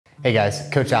Hey guys,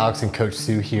 Coach Alex and Coach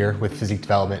Sue here with Physique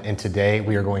Development, and today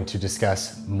we are going to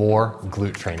discuss more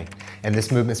glute training. And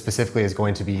this movement specifically is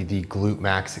going to be the Glute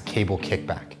Max cable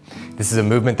kickback. This is a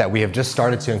movement that we have just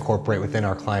started to incorporate within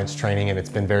our clients' training, and it's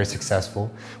been very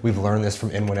successful. We've learned this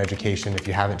from N1 Education. If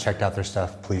you haven't checked out their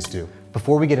stuff, please do.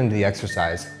 Before we get into the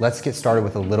exercise, let's get started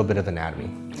with a little bit of anatomy.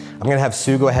 I'm gonna have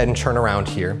Sue go ahead and turn around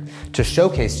here to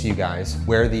showcase to you guys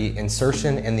where the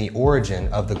insertion and the origin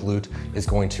of the glute is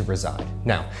going to reside.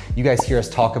 Now, you guys hear us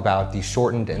talk about the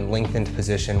shortened and lengthened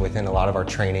position within a lot of our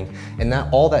training, and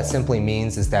all that simply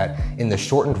means is that in the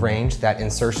shortened range, that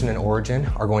insertion and origin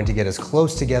are going to get as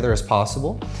close together as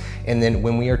possible. And then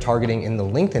when we are targeting in the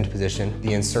lengthened position,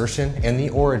 the insertion and the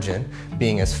origin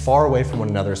being as far away from one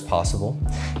another as possible.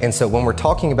 And so when we're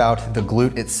talking about the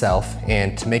glute itself,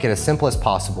 and to make it as simple as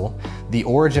possible, the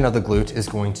origin of the glute is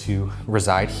going to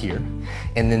reside here,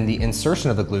 and then the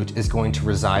insertion of the glute is going to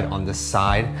reside on the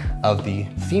side of the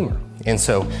femur. And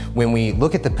so when we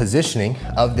look at the positioning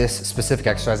of this specific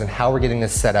exercise and how we're getting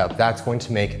this set up, that's going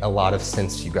to make a lot of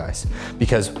sense to you guys.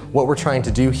 Because what we're trying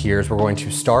to do here is we're going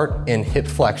to start in hip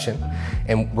flexion,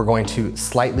 and we're going to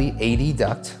slightly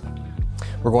adduct.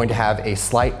 We're going to have a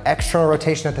slight external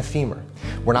rotation at the femur.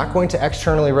 We're not going to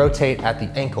externally rotate at the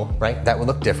ankle, right? That would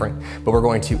look different, but we're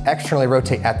going to externally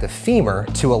rotate at the femur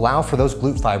to allow for those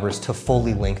glute fibers to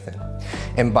fully lengthen.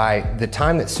 And by the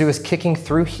time that Sue is kicking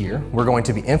through here, we're going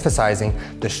to be emphasizing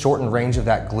the shortened range of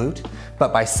that glute.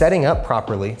 But by setting up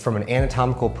properly from an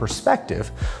anatomical perspective,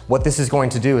 what this is going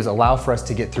to do is allow for us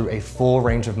to get through a full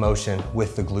range of motion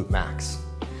with the glute max.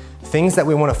 Things that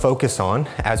we want to focus on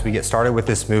as we get started with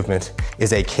this movement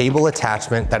is a cable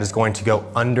attachment that is going to go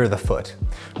under the foot.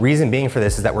 Reason being for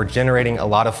this is that we're generating a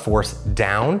lot of force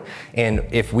down, and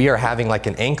if we are having like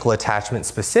an ankle attachment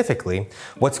specifically,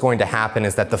 what's going to happen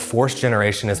is that the force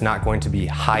generation is not going to be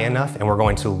high enough, and we're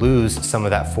going to lose some of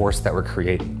that force that we're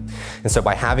creating. And so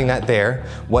by having that there,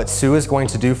 what Sue is going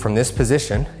to do from this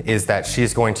position is that she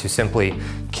is going to simply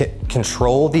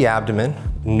control the abdomen,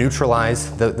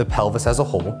 neutralize the pelvis as a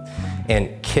whole,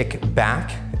 and kick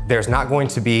back. There's not going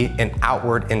to be an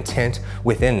outward intent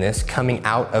within this. Coming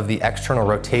out of the external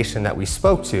rotation that we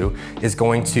spoke to is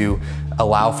going to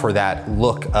allow for that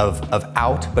look of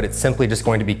out, but it's simply just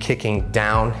going to be kicking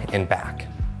down and back.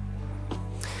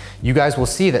 You guys will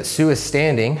see that Sue is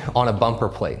standing on a bumper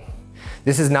plate.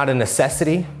 This is not a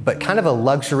necessity, but kind of a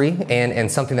luxury and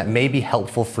something that may be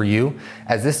helpful for you,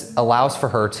 as this allows for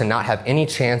her to not have any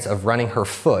chance of running her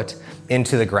foot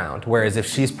into the ground. Whereas if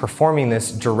she's performing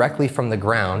this directly from the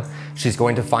ground, she's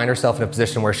going to find herself in a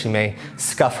position where she may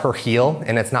scuff her heel,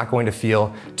 and it's not going to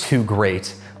feel too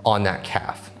great on that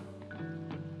calf.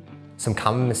 Some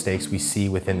common mistakes we see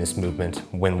within this movement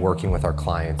when working with our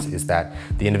clients is that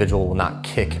the individual will not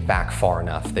kick back far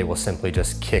enough. They will simply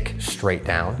just kick straight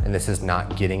down, and this is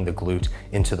not getting the glute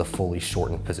into the fully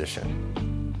shortened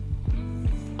position.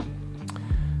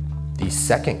 The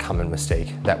second common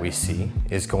mistake that we see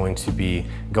is going to be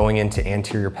going into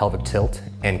anterior pelvic tilt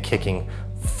and kicking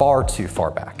far too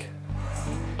far back.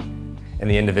 And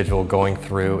the individual going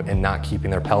through and not keeping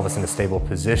their pelvis in a stable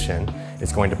position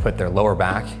is going to put their lower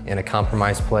back in a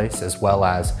compromised place, as well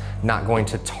as not going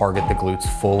to target the glutes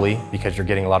fully, because you're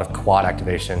getting a lot of quad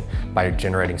activation by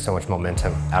generating so much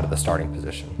momentum out of the starting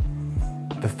position.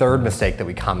 The third mistake that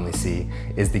we commonly see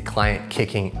is the client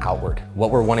kicking outward.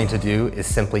 What we're wanting to do is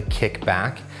simply kick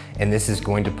back, and this is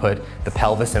going to put the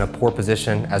pelvis in a poor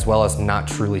position, as well as not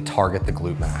truly target the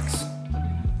glute max.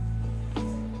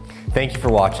 Thank you for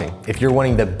watching. If you're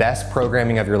wanting the best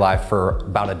programming of your life for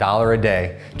about $1 a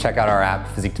day, check out our app,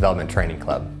 Physique Development Training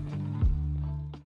Club.